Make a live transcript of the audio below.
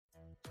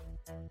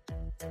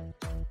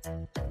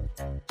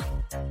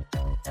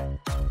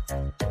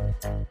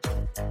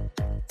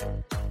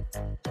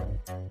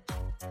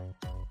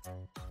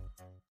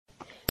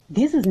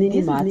This is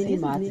Nini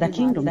Mats, the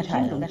Kingdom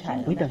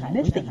Child, with a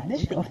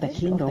message of the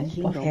Kingdom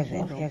of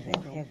Heaven.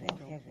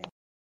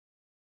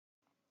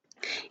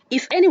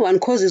 If anyone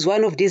causes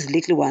one of these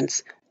little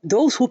ones,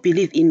 those who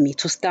believe in me,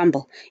 to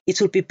stumble, it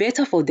will be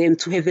better for them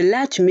to have a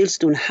large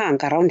millstone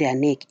hung around their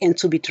neck and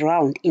to be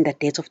drowned in the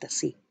depths of the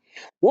sea.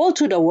 Woe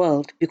to the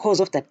world because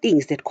of the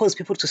things that cause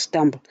people to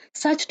stumble.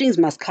 Such things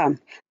must come,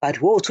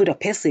 but woe to the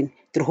person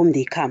through whom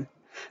they come.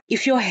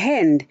 If your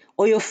hand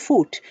or your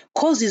foot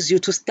causes you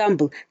to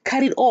stumble,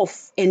 cut it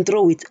off and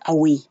throw it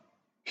away.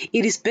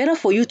 It is better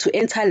for you to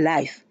enter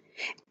life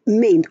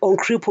maimed or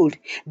crippled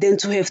than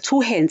to have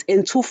 2 hands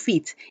and 2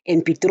 feet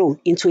and be thrown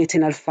into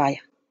eternal fire.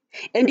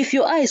 And if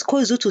your eyes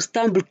cause you to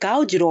stumble,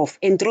 gouge it off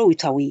and throw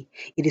it away.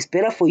 It is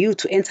better for you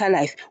to enter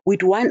life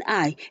with 1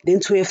 eye than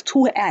to have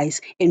 2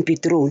 eyes and be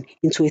thrown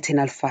into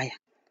eternal fire.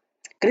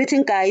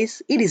 Greeting,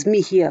 guys. It is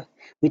me here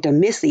with the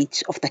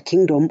message of the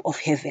Kingdom of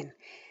Heaven.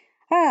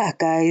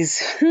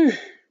 Guys,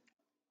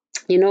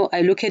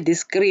 I look at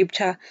this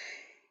scripture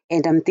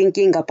and I'm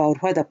thinking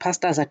about what the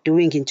pastors are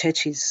doing in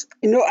churches.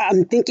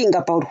 I'm thinking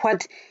about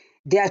what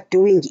they are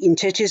doing in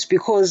churches,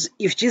 because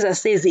if Jesus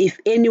says, if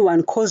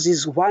anyone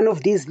causes one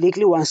of these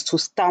little ones to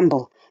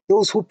stumble,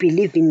 those who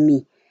believe in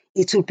me,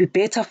 it will be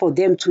better for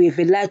them to have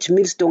a large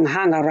millstone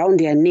hung around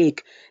their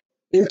neck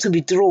and to be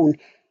thrown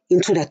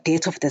into the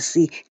depth of the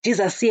sea.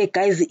 Jesus here,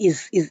 guys,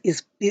 is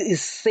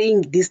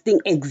saying this thing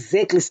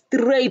exactly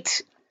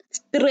straight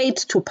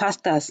to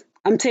pastors.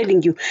 I'm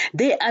telling you,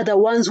 they are the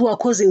ones who are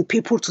causing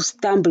people to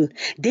stumble.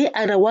 They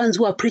are the ones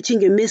who are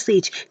preaching a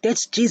message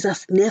that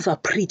Jesus never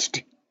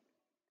preached.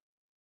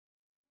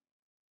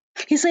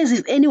 He says,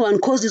 if anyone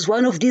causes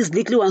one of these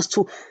little ones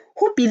who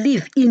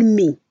believe in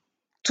me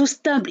to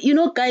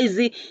stumble, guys,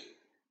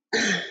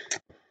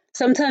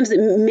 sometimes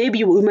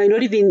maybe we might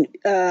not even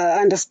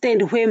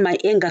understand where my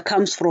anger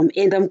comes from,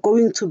 and I'm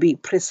going to be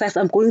precise.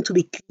 I'm going to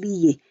be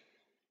clear.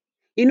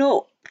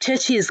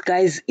 Churches,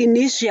 guys,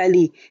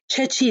 initially,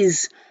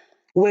 churches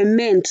were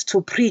meant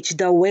to preach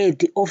the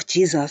word of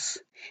Jesus.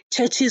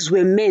 Churches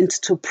were meant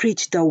to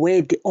preach the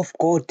word of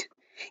God.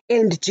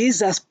 And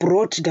Jesus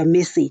brought the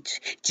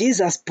message.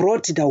 Jesus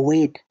brought the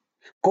word.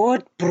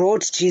 God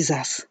brought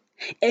Jesus.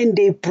 And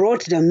they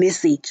brought the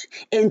message.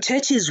 And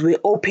churches were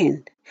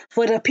opened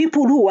for the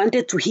people who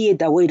wanted to hear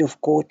the word of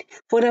God.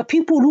 For the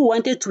people who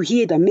wanted to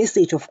hear the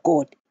message of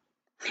God.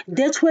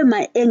 That's where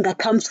my anger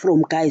comes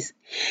from, guys.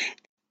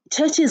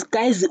 Churches,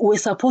 guys, were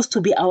supposed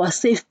to be our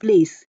safe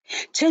place.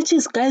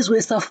 Churches, guys,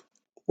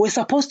 were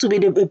supposed to be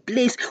the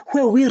place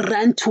where we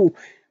run to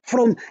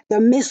from the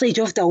message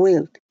of the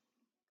world.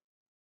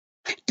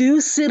 Do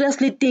you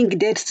seriously think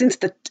that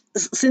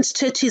since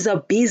churches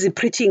are busy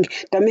preaching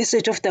the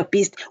message of the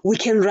beast, we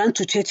can run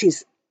to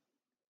churches?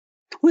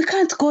 We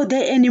can't go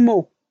there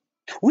anymore.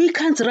 We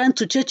can't run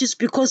to churches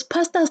because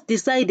pastors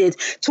decided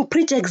to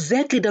preach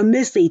exactly the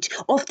message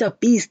of the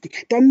beast.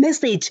 The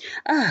message,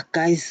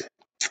 guys.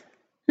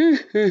 I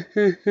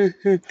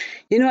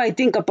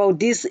think about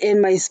this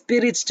and my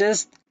spirit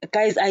just,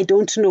 guys, I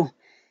don't know.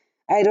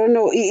 I don't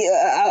know.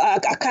 I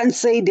can't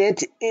say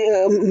that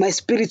my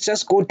spirit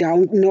just go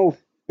down. No.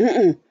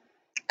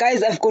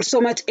 Guys, I've got so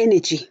much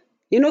energy.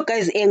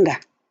 Guys, anger.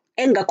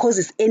 Anger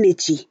causes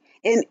energy.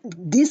 And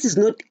this is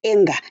not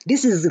anger.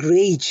 This is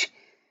rage.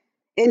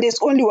 And there's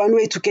only one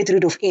way to get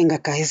rid of anger,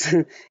 guys.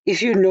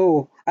 If you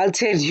know, I'll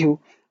tell you,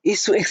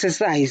 is to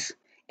exercise.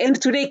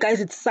 And today,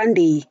 guys, it's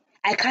Sunday.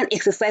 I can't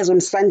exercise on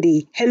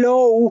Sunday.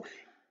 Hello.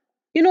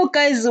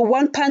 Guys,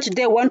 one punch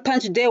there, one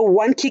kick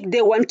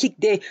there, one kick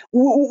there.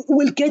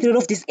 We'll get rid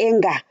of this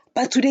anger.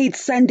 But today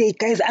it's Sunday,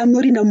 guys. I'm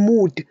not in a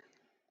mood.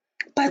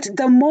 But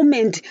the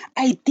moment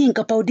I think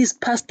about these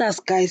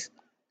pastors, guys,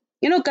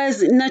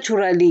 guys,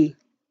 naturally,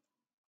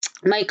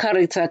 my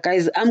character,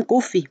 guys, I'm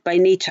goofy by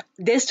nature.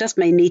 That's just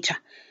my nature.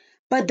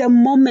 But the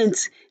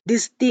moment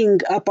this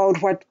thing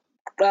about what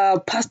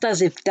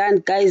pastors have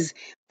done, guys,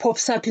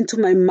 pops up into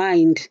my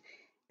mind,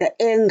 the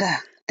anger,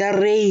 the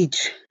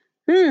rage.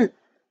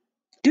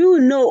 Do you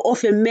know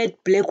of a mad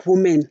black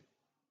woman?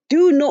 Do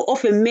you know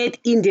of a mad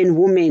Indian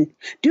woman?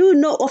 Do you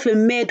know of a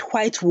mad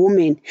white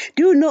woman?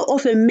 Do you know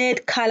of a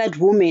mad colored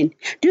woman?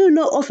 Do you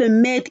know of a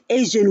mad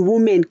Asian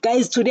woman?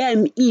 Guys, today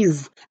I'm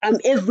Eve. I'm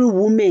every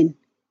woman.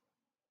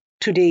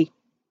 Today,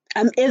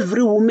 I'm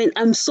every woman.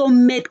 I'm so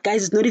mad,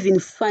 guys. It's not even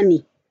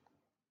funny.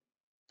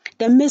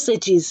 The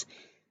messages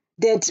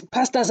that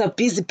pastors are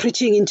busy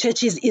preaching in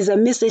churches is a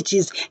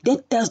messages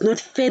that does not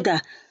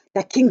further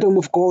the kingdom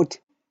of God.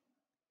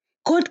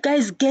 God,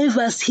 guys, gave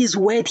us his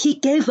word. He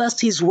gave us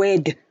his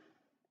word.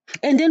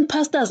 And then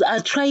pastors are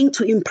trying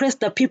to impress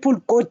the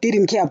people God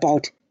didn't care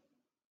about.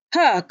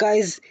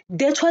 Guys,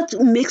 that's what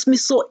makes me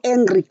so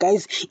angry,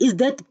 guys, is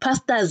that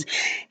pastors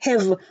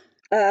have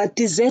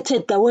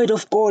deserted the word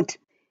of God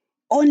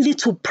only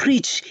to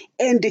preach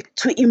and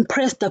to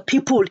impress the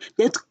people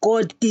that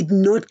God did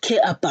not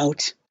care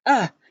about.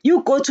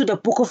 You go to the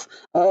book of,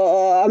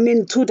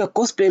 to the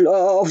Gospel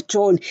of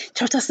John,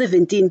 chapter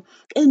 17,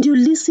 and you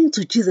listen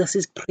to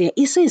Jesus' prayer.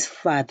 He says,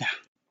 Father,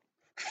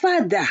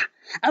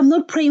 I'm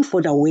not praying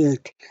for the world.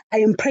 I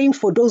am praying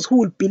for those who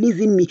will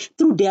believe in me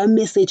through their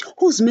message.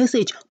 Whose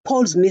message?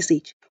 Paul's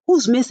message.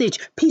 Whose message?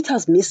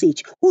 Peter's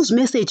message. Whose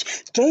message?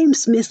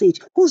 James' message.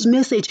 Whose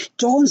message?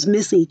 John's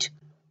message.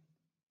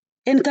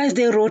 And guys,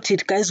 they wrote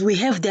it. Guys, we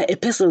have their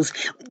epistles.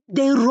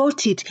 They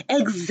wrote it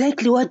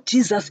exactly what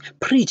Jesus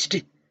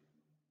preached.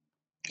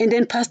 And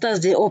then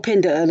pastors, they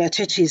opened the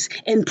churches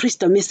and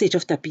preached the message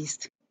of the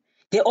beast.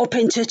 They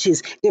opened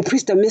churches, they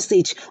preached the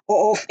message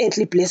of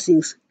earthly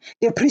blessings.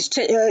 They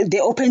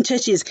opened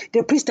churches,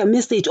 they preached the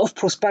message of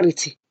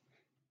prosperity.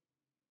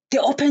 They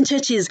opened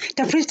churches,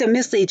 they preached the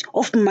message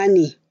of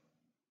money.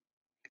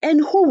 And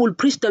who will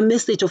preach the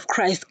message of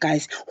Christ,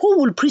 guys? Who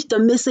will preach the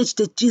message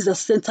that Jesus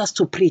sent us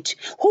to preach?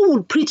 Who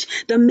will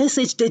preach the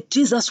message that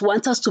Jesus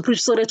wants us to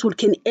preach so that we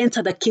can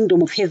enter the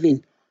kingdom of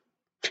heaven?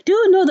 Do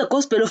you know the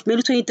Gospel of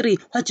Matthew 23,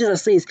 what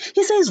Jesus says?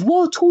 He says,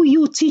 woe to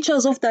you,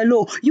 teachers of the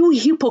law, you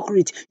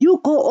hypocrite.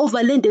 You go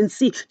over land and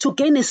sea to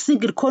gain a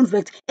single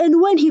convert. And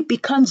when he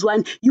becomes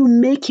one, you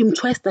make him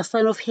twice the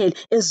son of hell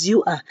as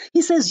you are.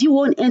 He says, you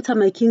won't enter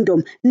my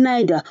kingdom,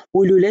 neither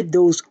will you let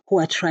those who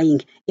are trying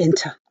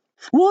enter.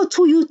 Woe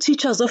to you,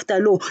 teachers of the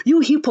law,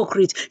 you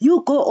hypocrite.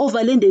 You go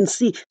over land and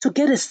sea to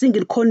get a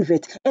single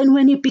convert. And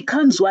when he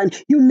becomes one,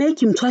 you make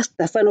him twice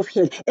the son of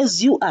hell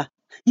as you are.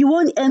 You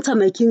won't enter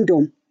my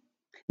kingdom,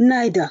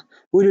 neither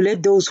will you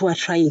let those who are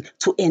trying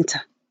to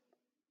enter.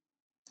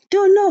 Do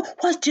you know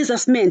what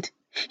Jesus meant?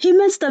 He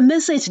meant the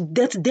message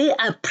that they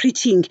are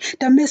preaching,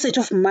 the message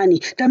of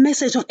money, the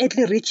message of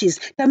earthly riches,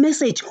 the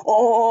message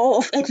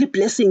of earthly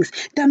blessings,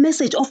 the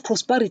message of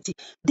prosperity.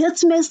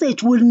 That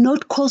message will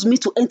not cause me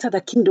to enter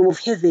the kingdom of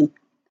heaven.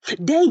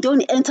 They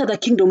don't enter the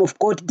kingdom of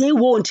God. They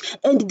won't.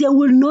 And they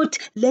will not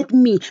let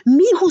me.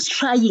 Me who's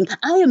trying,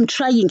 I am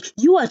trying,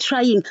 you are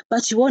trying,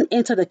 but you won't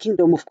enter the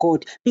kingdom of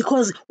God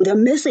because the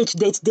message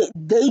that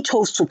they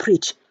chose to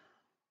preach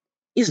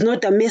is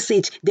not the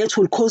message that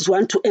will cause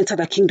one to enter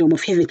the kingdom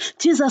of heaven.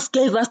 Jesus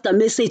gave us the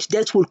message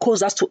that will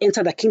cause us to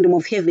enter the kingdom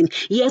of heaven.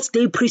 Yet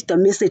they preach the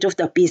message of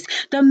the beast,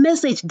 the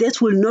message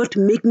that will not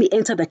make me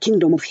enter the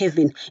kingdom of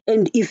heaven.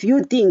 And if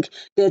you think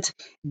that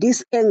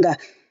this anger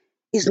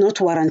is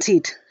not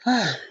warranted,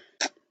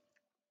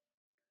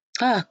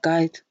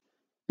 guys.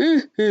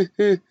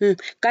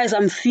 Guys,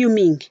 I'm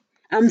fuming.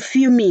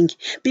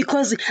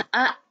 Because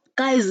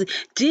guys,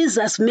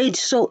 Jesus made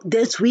sure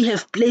that we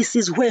have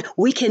places where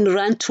we can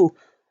run to.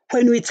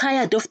 When we're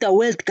tired of the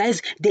world,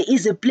 guys, there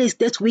is a place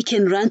that we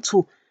can run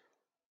to,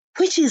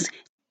 which is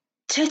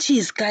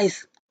churches,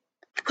 guys.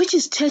 Which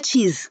is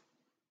churches.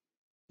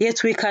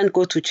 Yet we can't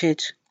go to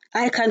church.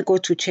 I can't go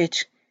to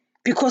church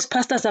because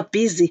pastors are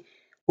busy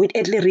with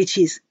earthly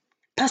riches.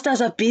 Pastors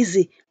are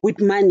busy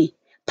with money.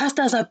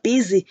 Pastors are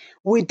busy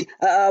with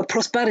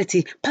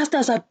prosperity.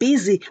 Pastors are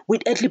busy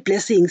with earthly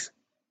blessings.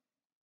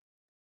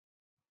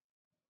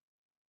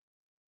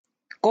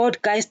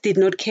 God, guys, did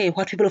not care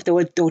what people of the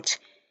world thought.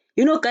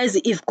 You know, guys,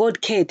 if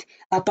God cared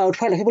about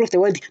what the people of the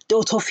world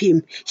thought of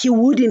him, he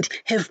wouldn't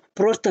have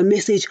brought the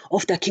message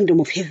of the kingdom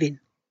of heaven.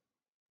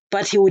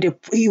 But he would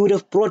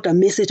have brought the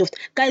message of,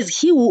 guys,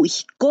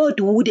 God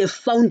would have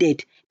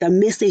founded the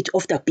message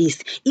of the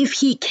beast if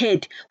he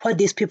cared what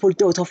these people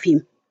thought of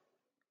him.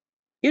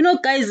 You know,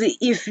 guys,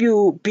 if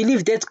you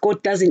believe that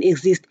God doesn't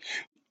exist,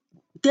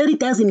 Daddy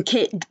doesn't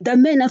care. The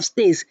man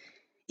upstairs,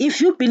 if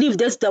you believe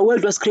that the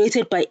world was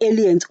created by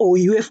aliens or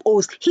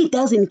UFOs, he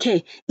doesn't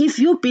care. If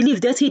you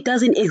believe that he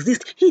doesn't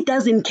exist, he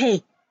doesn't care.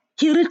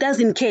 He really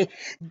doesn't care.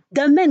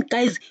 The man,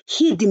 guys,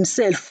 hid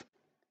himself.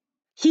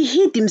 He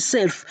hid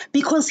himself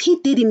because he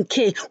didn't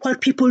care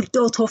what people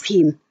thought of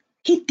him.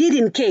 He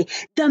didn't care.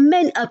 The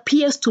man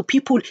appears to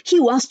people he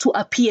wants to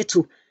appear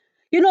to.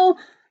 You know,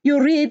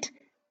 you read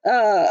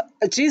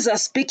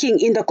Jesus speaking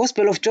in the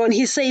Gospel of John.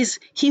 He says,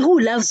 he who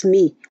loves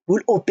me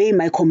will obey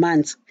my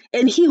commands.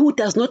 And he who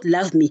does not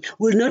love me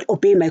will not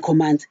obey my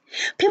commands.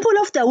 People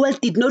of the world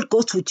did not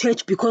go to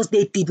church because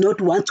they did not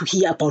want to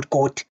hear about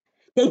God.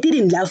 They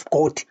didn't love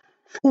God.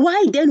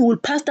 Why then will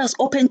pastors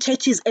open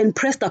churches and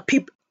press the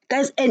people,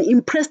 guys, and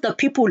impress the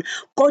people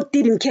God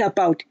didn't care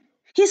about?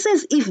 He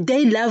says if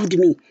they loved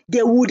me,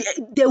 they would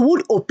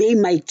obey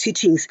my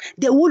teachings.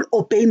 They would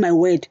obey my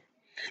word.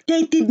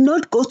 They did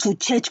not go to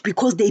church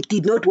because they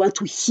did not want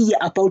to hear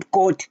about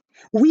God.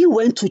 We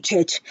went to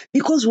church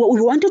because we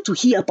wanted to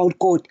hear about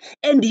God.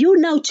 And you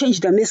now change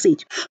the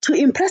message to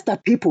impress the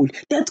people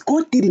that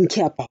God didn't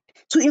care about,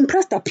 to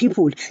impress the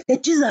people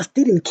that Jesus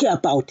didn't care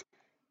about.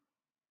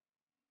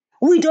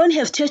 We don't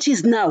have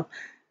churches now.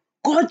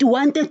 God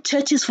wanted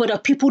churches for the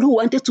people who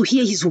wanted to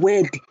hear his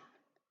word.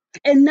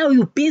 And now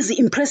you're busy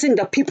impressing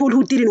the people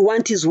who didn't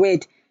want his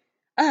word.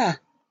 And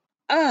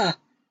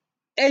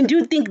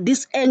you think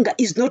this anger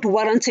is not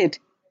warranted?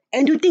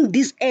 And you think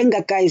this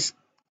anger, guys,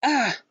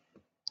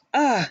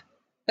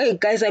 Hey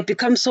guys, I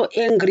become so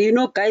angry. You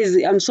know, guys,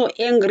 I'm so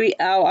angry.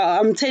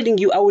 I'm telling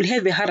you, I will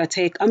have a heart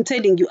attack. I'm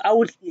telling you,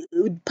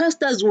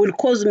 pastors will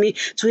cause me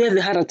to have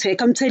a heart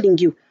attack. I'm telling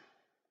you,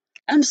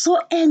 I'm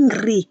so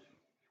angry.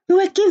 We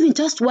were given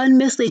just one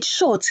message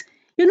short.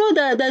 You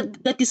know,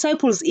 the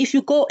disciples, if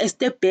you go a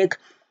step back,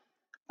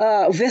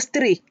 verse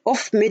 3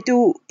 of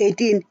Matthew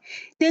 18,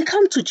 they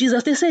come to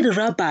Jesus. They said,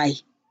 Rabbi,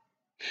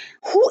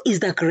 who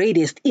is the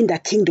greatest in the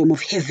kingdom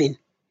of heaven?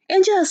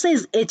 And Jesus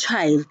says, a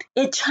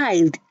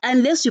child.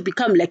 Unless you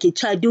become like a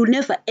child, you'll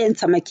never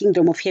enter my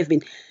kingdom of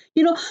heaven.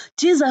 You know,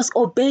 Jesus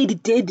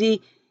obeyed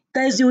daddy.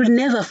 Guys, you will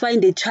never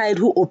find a child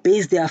who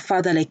obeys their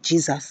father like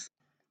Jesus.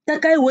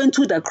 That guy went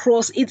to the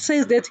cross. It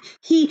says that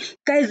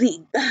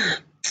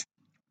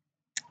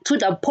to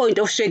the point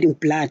of shedding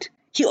blood.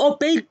 He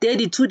obeyed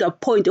daddy to the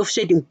point of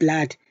shedding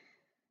blood.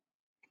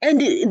 And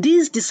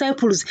these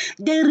disciples,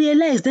 they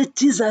realized that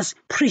Jesus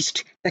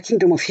preached the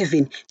kingdom of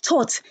heaven,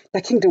 taught the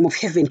kingdom of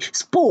heaven,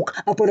 spoke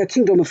about the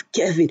kingdom of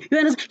heaven. You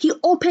understand? He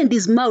opened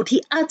his mouth,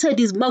 he uttered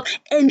his mouth,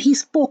 and he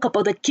spoke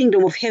about the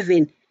kingdom of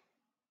heaven.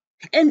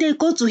 And they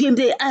go to him,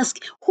 they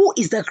ask, who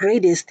is the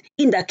greatest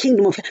in the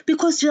kingdom of heaven?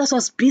 Because Jesus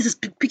was busy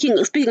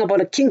speaking about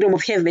the kingdom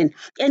of heaven.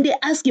 And they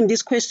ask him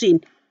this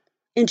question.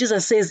 And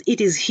Jesus says, it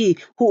is he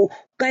who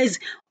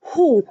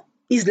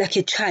is like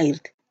a child.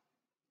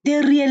 They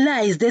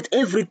realize that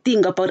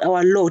everything about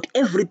our Lord,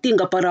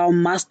 everything about our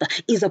Master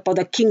is about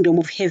the kingdom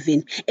of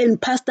heaven. And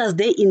pastors,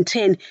 they in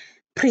turn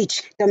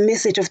preach the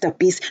message of the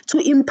beast to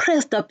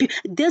impress the people.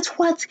 That's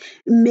what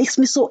makes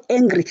me so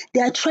angry.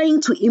 They are trying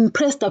to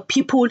impress the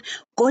people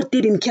God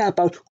didn't care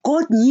about.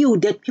 God knew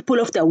that people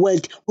of the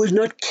world will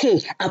not care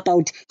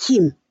about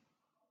him.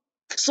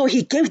 So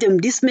he gave them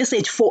this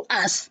message for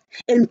us.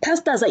 And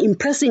pastors are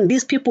impressing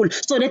these people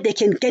so that they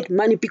can get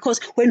money,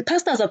 because when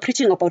pastors are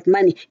preaching about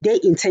money, they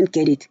in turn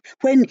get it.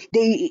 When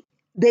they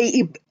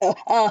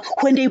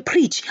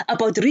preach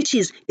about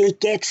riches, they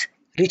get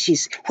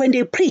riches. When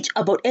they preach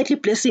about earthly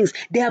blessings,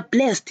 they are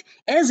blessed.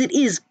 As it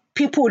is,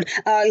 people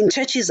in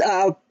churches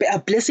are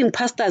blessing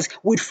pastors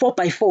with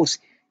 4x4s.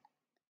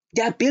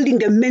 They are building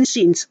the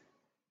mansions.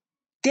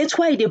 That's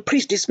why they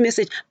preach this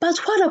message. But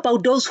what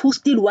about those who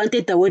still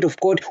wanted the word of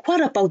God?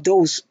 What about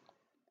those?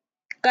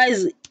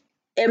 Guys,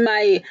 am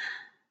I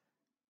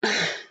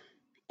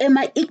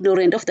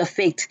ignorant of the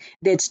fact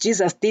that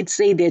Jesus did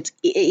say that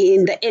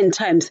in the end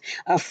times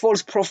a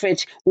false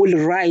prophet will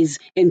rise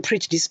and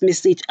preach this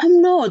message?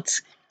 I'm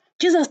not.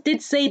 Jesus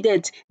did say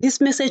that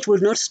this message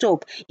will not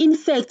stop. In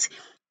fact,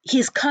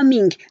 his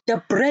coming,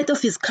 the breath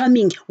of his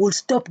coming will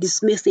stop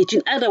this message.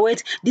 In other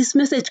words, this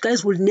message,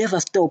 guys, will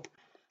never stop.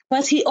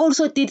 But he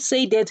also did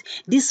say that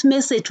this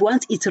message,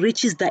 once it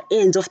reaches the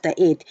ends of the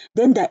earth,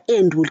 then the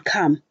end will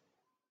come.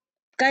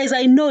 Guys,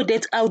 I know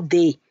that out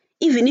there,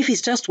 even if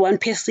it's just one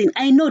person,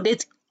 I know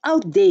that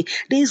out there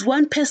is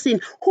one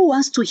person who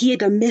wants to hear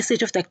the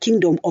message of the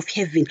kingdom of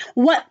heaven.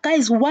 What,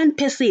 guys, one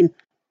person,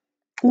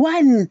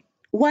 one,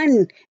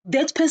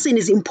 that person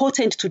is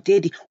important to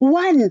daddy.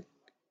 One,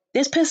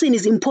 that person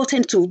is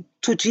important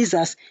to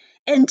Jesus.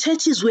 And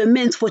churches were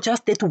meant for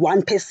just that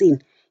one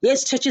person.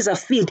 Yes, churches are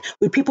filled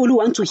with people who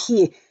want to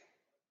hear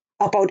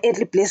about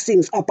earthly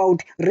blessings,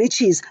 about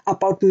riches,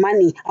 about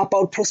money,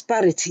 about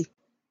prosperity.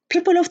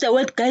 People of the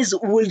world, guys,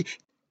 will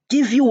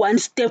give you one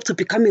step to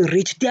becoming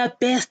rich. They are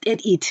best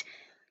at it.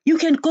 You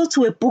can go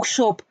to a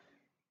bookshop.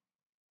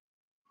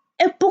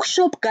 A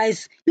bookshop,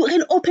 guys, you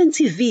can open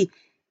TV.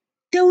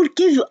 They will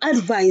give you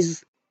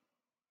advice.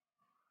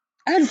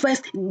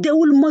 They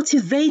will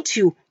motivate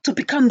you to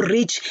become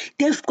rich.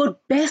 They've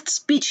got best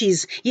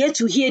speeches, yet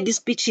you hear these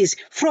speeches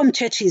from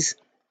churches.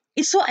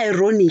 It's so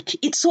ironic.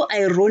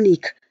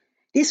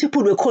 These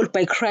people were called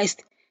by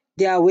Christ.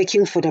 They are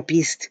working for the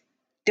beast.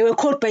 They were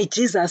called by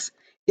Jesus.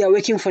 They are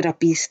working for the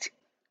beast.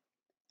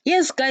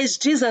 Yes, guys,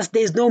 Jesus,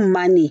 there's no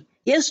money.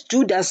 Yes,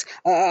 Judas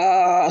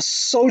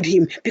sold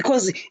him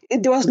because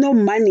there was no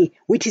money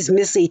with his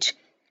message.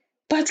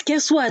 But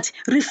guess what?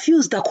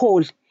 Refuse the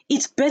call.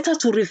 It's better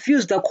to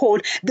refuse the call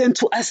than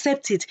to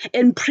accept it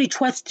and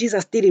preach what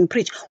Jesus didn't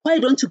preach. Why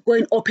don't you go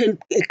and open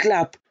a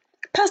club?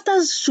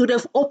 Pastors should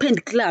have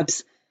opened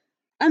clubs.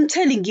 I'm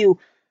telling you,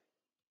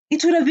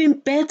 it would have been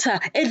better.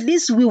 At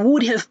least we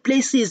would have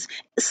places,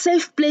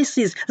 safe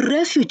places,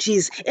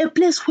 refuges, a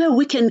place where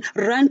we can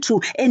run to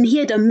and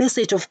hear the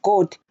message of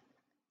God.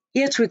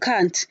 Yet we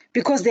can't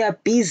because they are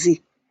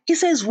busy. He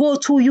says, woe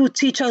to you,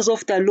 teachers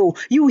of the law,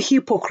 you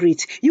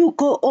hypocrites. You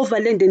go over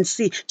land and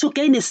sea to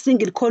gain a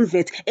single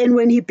convert, and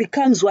when he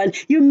becomes one,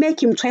 you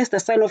make him twice the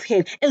son of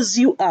hell as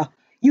you are.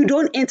 You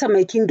don't enter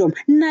my kingdom,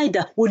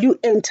 neither will you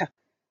enter.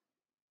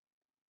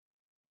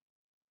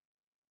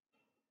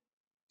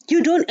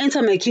 You don't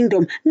enter my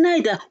kingdom,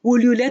 neither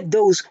will you let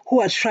those who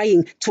are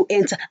trying to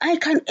enter. I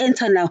can't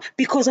enter now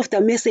because of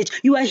the message.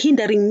 You are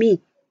hindering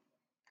me.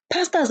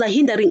 Pastors are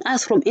hindering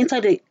us from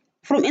entering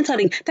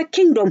the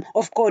kingdom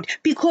of God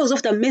because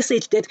of the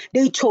message that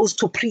they chose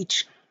to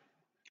preach.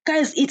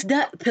 Guys, it's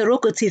their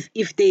prerogative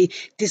if they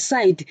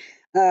decide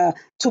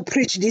to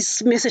preach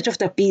this message of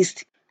the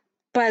beast.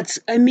 But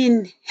I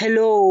mean,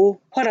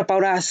 hello, what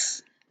about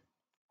us?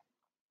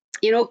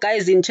 You know,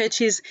 guys, in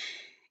churches,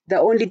 the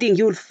only thing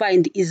you'll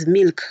find is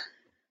milk.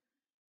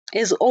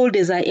 As old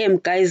as I am,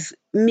 guys,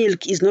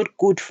 milk is not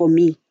good for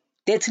me.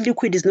 That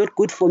liquid is not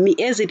good for me.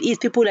 As it is,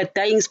 people are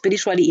dying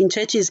spiritually in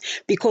churches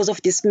because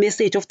of this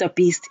message of the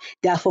beast.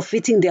 They are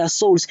forfeiting their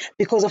souls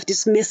because of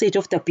this message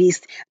of the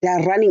beast. They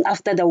are running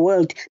after the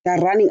world. They are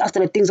running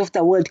after the things of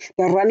the world.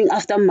 They are running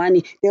after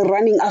money. They're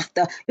running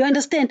after, you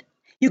understand?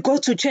 You go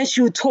to church,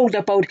 you're told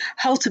about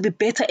how to be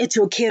better at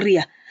your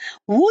career.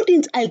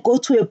 Wouldn't I go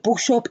to a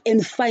bookshop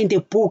and find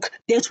a book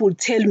that will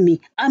tell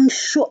me? I'm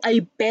sure,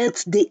 I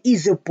bet there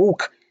is a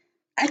book.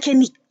 I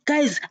can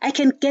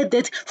get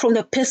that from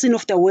the person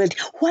of the world.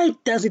 Why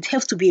does it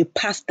have to be a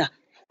pastor?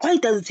 Why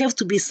does it have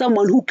to be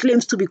someone who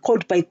claims to be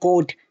called by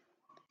God?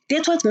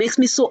 That's what makes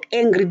me so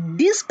angry.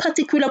 This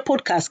particular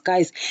podcast,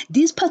 guys,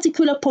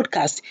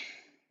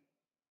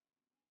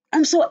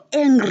 I'm so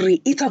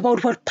angry. It's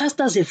about what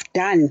pastors have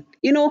done.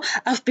 You know,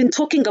 I've been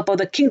talking about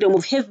the kingdom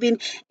of heaven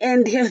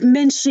and have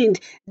mentioned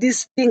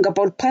this thing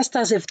about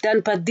pastors have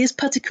done, but this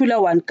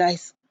particular one,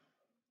 guys,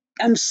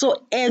 I'm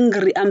so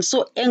angry. I'm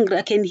so angry.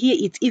 I can hear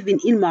it even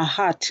in my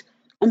heart.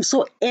 I'm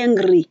so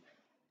angry.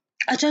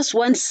 I just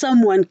want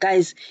someone,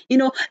 guys. You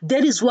know,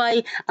 that is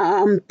why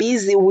I'm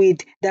busy with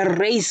the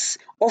race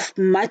of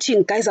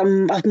marching, guys.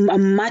 I'm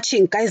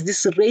marching, guys,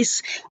 this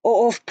race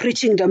of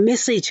preaching the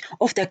message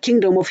of the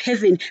kingdom of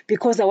heaven,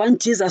 because I want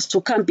Jesus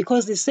to come,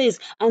 because it says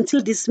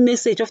until this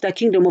message of the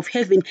kingdom of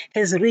heaven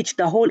has reached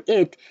the whole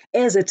earth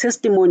as a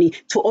testimony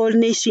to all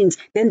nations,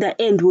 then the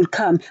end will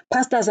come.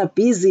 Pastors are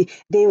busy.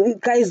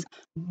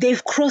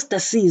 They've crossed the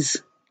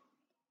seas.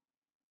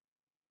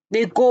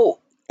 They go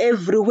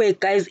everywhere,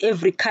 guys,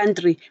 every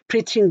country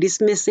preaching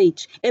this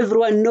message.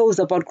 Everyone knows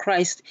about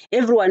Christ.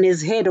 Everyone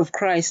has heard of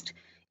Christ.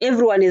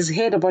 Everyone has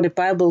heard about the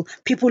Bible.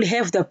 People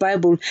have the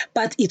Bible,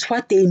 but it's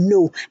what they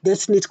know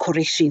that needs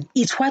correction.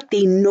 It's what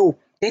they know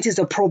that is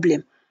the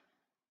problem.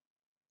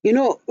 You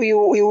know,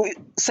 you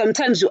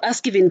sometimes you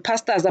ask even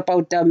pastors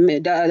about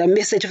the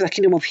message of the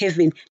kingdom of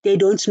heaven. They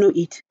don't know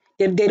it.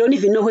 They don't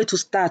even know where to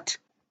start.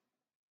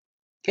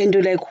 And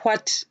you're like,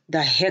 what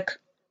the heck?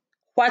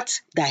 What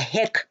the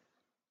heck?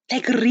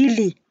 Like,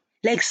 really?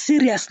 Like,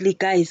 seriously,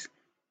 guys?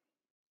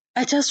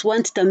 I just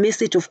want the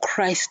message of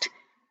Christ.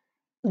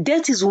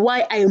 That is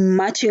why I'm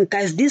marching,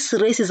 guys. This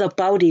race is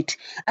about it.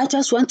 I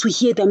just want to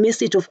hear the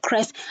message of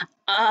Christ.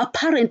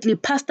 Apparently,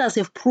 pastors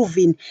have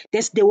proven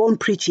that they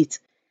won't preach it.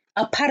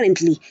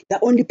 Apparently, the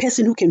only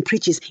person who can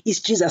preach it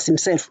is Jesus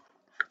himself.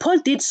 Paul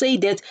did say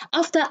that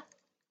after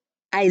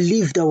I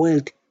leave the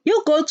world.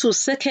 You go to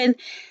 2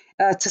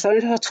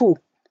 Thessalonians 2.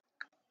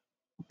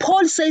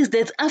 Paul says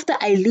that after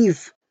I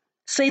leave,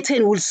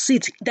 Satan will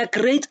sit, the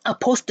great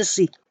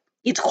apostasy.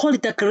 It's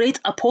called the great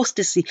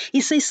apostasy. He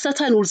says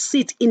Satan will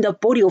sit in the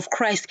body of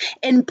Christ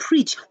and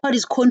preach what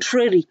is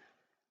contrary.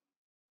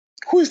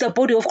 Who is the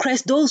body of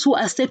Christ? Those who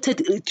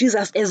accepted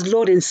Jesus as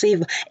Lord and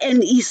Savior.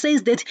 And he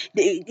says that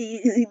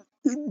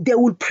they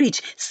will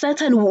preach.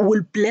 Satan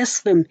will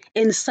blaspheme,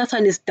 and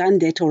Satan has done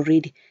that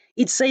already.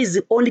 It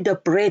says only the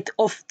breath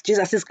of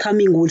Jesus'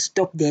 coming will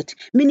stop that,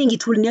 meaning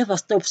it will never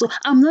stop. So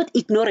I'm not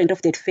ignorant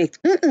of that fact.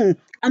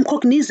 I'm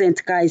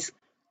cognizant, guys.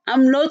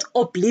 I'm not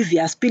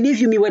oblivious. Believe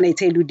you me when I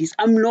tell you this.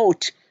 I'm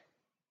not.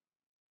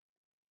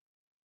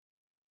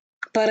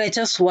 But I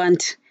just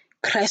want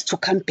Christ to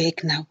come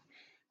back now,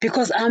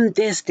 because I'm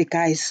thirsty,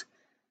 guys.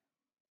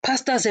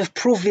 Pastors have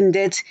proven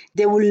that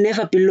they will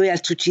never be loyal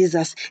to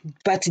Jesus,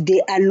 but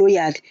they are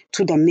loyal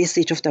to the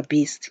message of the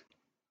beast.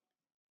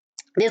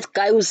 That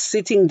guy who's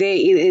sitting there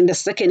in the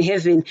second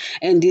heaven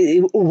and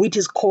with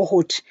his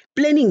cohort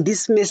planning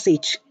this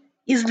message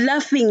is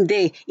laughing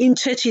there in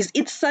churches.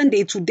 It's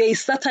Sunday today.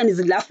 Satan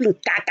is laughing.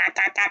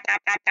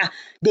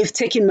 They've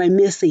taken my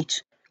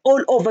message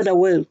all over the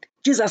world.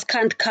 Jesus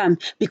can't come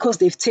because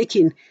they've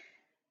taken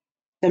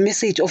the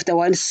message of the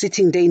one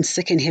sitting there in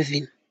second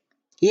heaven.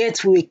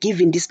 Yet we were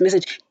given this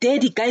message.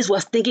 Daddy, guys,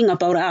 was thinking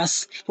about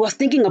us. He was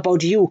thinking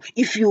about you.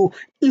 If you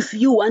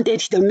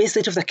wanted the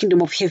message of the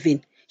kingdom of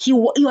heaven, he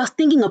was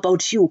thinking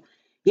about you.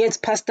 Yet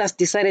pastors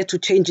decided to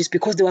change this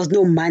because there was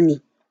no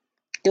money.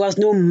 There was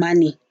no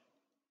money.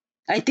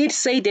 I did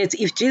say that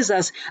if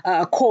Jesus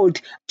called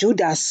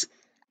Judas,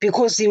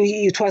 because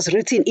it was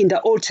written in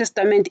the Old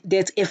Testament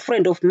that a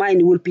friend of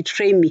mine will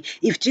betray me.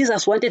 If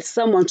Jesus wanted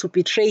someone to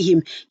betray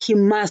him, he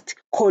must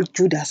call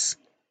Judas.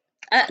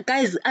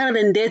 Guys, other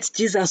than that,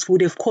 Jesus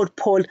would have called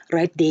Paul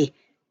right there.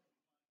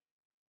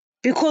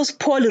 Because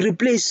Paul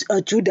replaced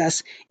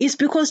Judas, it's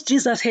because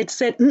Jesus had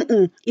said,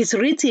 it's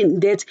written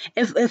that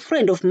a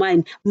friend of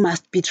mine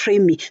must betray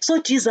me.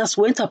 So Jesus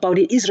went about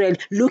in Israel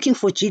looking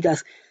for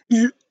Judas,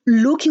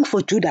 looking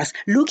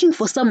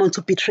for someone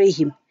to betray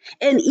him.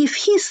 And if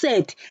he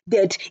said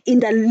that in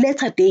the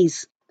latter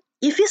days,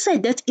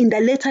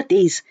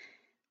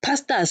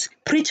 pastors,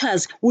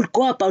 preachers would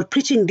go about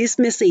preaching this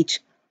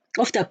message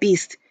of the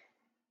beast,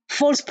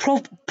 false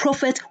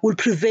prophet will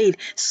prevail.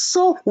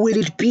 So will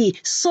it be,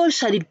 so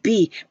shall it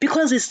be,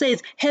 because it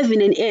says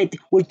heaven and earth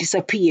will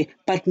disappear,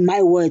 but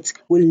my words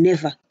will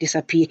never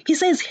disappear. He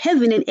says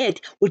heaven and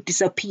earth will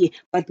disappear,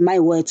 but my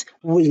words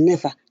will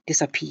never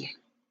disappear.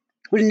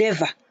 Will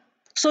never.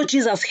 So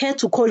Jesus had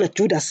to call the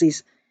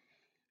Judases.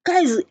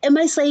 Guys, am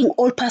I saying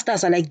all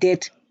pastors are like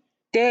that?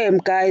 Damn,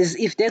 guys,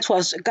 if that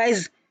was,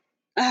 guys,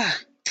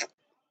 I've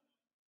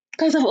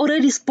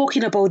already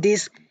spoken about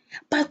this.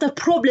 But the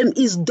problem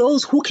is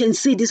those who can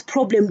see this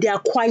problem, they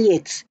are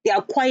quiet. They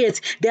are quiet.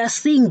 They are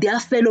seeing their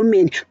fellow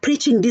men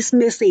preaching this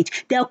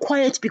message. They are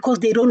quiet because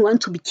they don't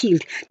want to be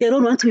killed. They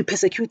don't want to be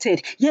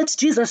persecuted. Yet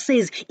Jesus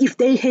says, if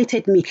they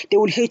hated me, they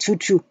will hate you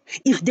too.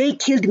 If they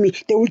killed me,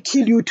 they will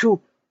kill you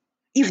too.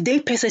 If they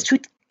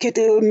persecute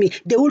me,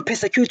 they will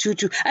persecute you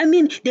too. I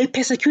mean, they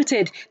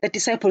persecuted the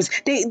disciples.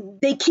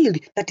 They killed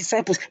the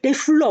disciples. They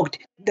flogged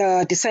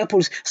the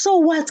disciples. So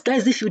what,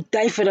 guys, if you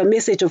die for the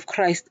message of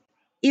Christ?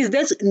 Is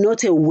that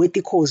not a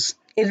worthy cause?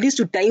 At least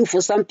you're dying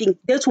for something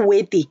that's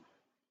worthy.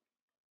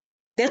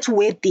 That's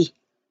worthy.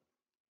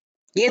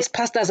 Yet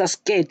pastors are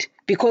scared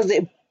because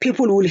the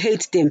people will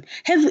hate them.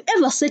 Have you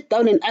ever sat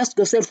down and asked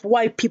yourself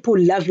why people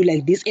love you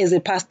like this as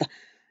a pastor?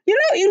 Do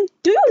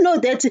you know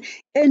that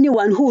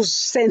anyone who's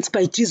sent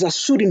by Jesus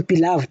shouldn't be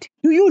loved?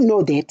 Do you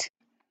know that?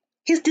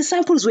 His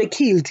disciples were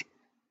killed.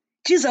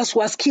 Jesus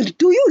was killed.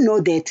 Do you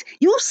know that?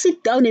 You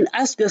sit down and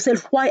ask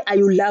yourself, why are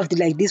you loved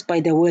like this by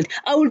the world?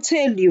 I will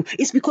tell you,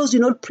 it's because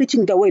you're not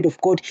preaching the word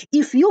of God.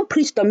 If you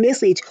preach the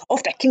message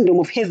of the kingdom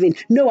of heaven,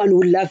 no one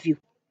will love you.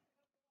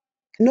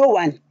 No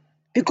one.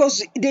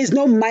 Because there's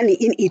no money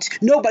in it.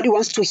 Nobody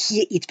wants to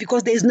hear it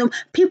because there's no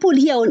people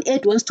here on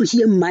earth wants to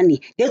hear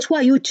money. That's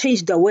why you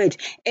changed the word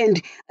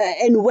and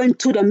went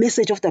to the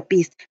message of the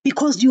beast,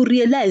 because you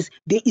realize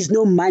there is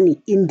no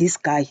money in this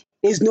guy.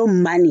 There's no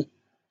money.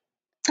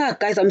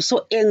 Guys, I'm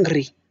so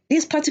angry.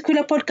 This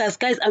particular podcast,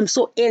 guys, I'm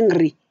so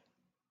angry.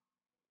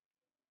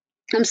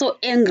 I'm so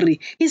angry.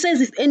 He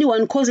says, if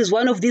anyone causes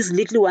one of these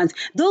little ones,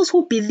 those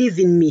who believe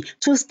in me,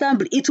 to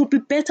stumble, it will be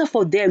better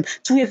for them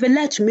to have a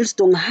large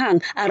millstone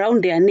hung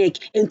around their neck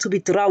and to be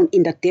drowned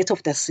in the depth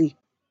of the sea.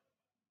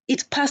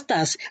 It's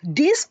pastors.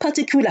 This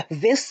particular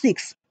verse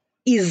 6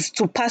 is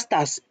to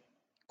pastors.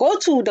 Go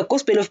to the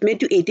Gospel of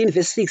Matthew 18,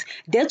 verse 6.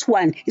 That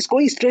one is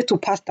going straight to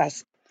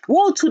pastors.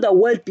 Woe to the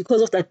world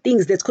because of the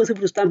things that cause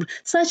people to stumble.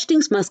 Such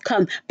things must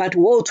come, but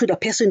woe to the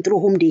person through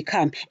whom they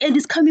come. And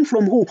it's coming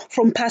from who?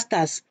 From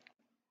pastors.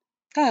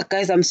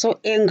 Guys, I'm so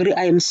angry.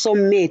 I am so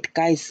mad,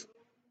 guys.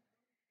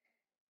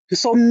 I'm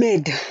so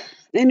mad.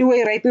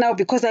 Anyway, right now,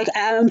 because I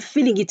am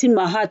feeling it in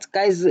my heart,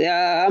 guys,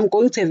 I'm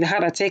going to have a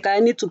heart attack. I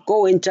need to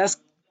go and just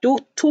do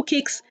 2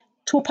 kicks,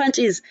 2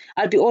 punches.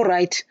 I'll be all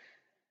right.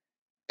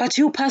 But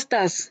you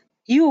pastors,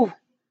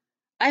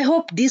 I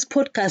hope this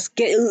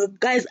podcast,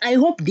 guys, I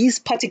hope this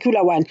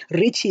particular one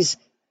reaches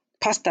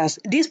pastors,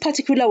 this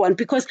particular one,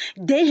 because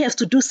they have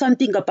to do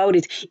something about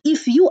it.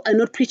 If you are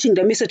not preaching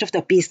the message of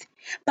the beast,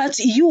 but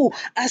you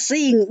are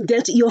saying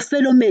that your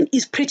fellow man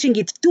is preaching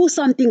it, do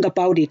something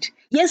about it.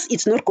 Yes,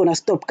 it's not going to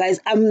stop, guys.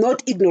 I'm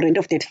not ignorant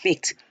of that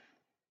fact.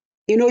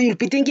 You'll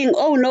be thinking,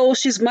 oh no,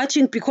 she's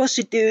marching because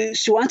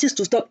she wants us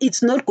to stop.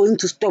 It's not going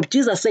to stop.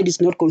 Jesus said it's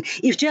not going.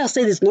 If Jesus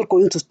said it's not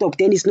going to stop,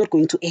 then it's not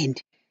going to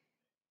end.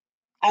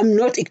 I'm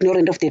not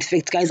ignorant of that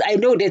fact, guys. I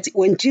know that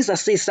when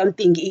Jesus says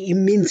something, he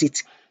means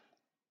it.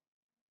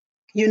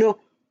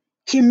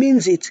 He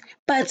means it.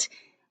 But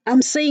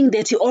I'm saying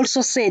that he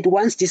also said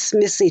once this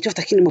message of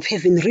the kingdom of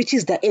heaven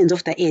reaches the ends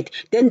of the earth,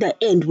 then the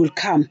end will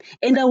come.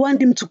 And I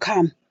want him to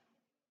come.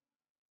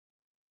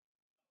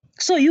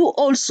 So you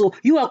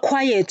are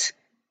quiet.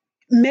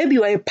 Maybe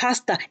you are a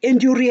pastor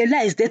and you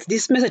realize that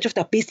this message of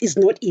the beast is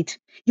not it.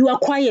 You are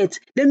quiet.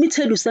 Let me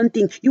tell you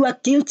something. You are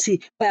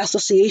guilty by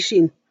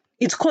association.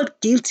 It's called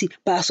guilty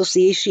by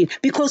association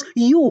because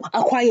you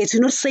are quiet.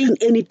 You're not saying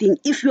anything.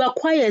 If you are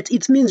quiet,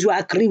 it means you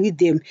agree with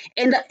them.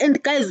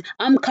 And guys,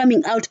 I'm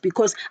coming out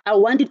because I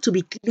want it to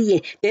be clear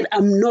that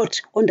I'm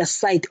not on the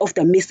side of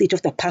the message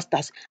of the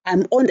pastors.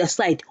 I'm on the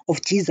side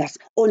of Jesus,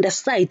 on the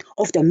side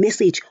of the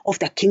message of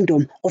the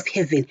kingdom of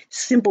heaven.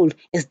 Simple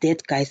as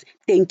that, guys.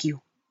 Thank you.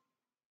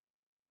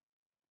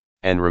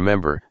 And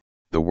remember,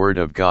 the Word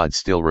of God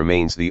still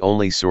remains the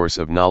only source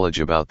of knowledge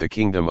about the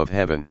kingdom of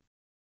heaven.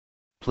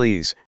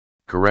 Please,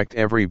 correct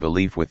every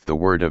belief with the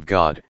Word of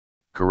God,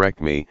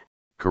 correct me,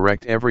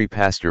 correct every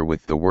pastor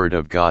with the Word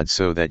of God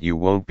so that you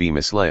won't be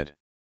misled.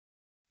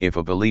 If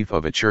a belief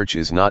of a church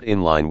is not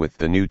in line with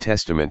the New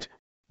Testament,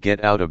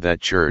 get out of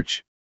that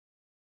church.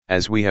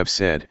 As we have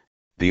said,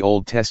 the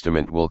Old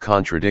Testament will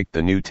contradict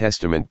the New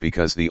Testament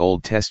because the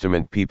Old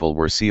Testament people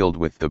were sealed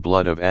with the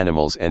blood of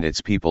animals and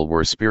its people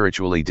were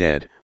spiritually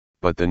dead,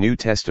 but the New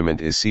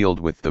Testament is sealed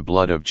with the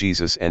blood of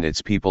Jesus and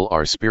its people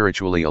are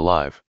spiritually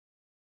alive.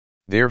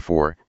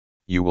 Therefore,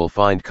 you will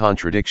find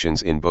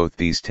contradictions in both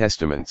these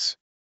testaments.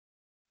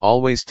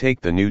 Always take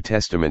the New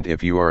Testament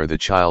if you are the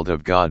child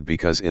of God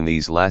because in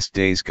these last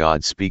days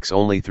God speaks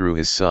only through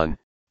His Son,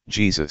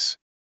 Jesus.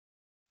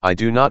 I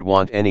do not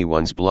want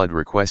anyone's blood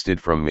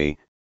requested from me,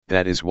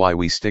 that is why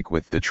we stick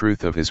with the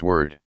truth of His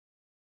Word.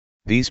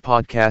 These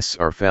podcasts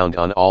are found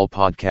on all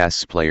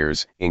podcasts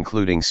players,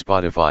 including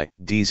Spotify,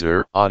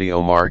 Deezer,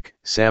 AudioMark,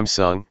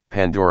 Samsung,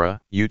 Pandora,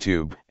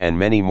 YouTube, and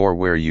many more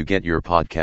where you get your podcasts.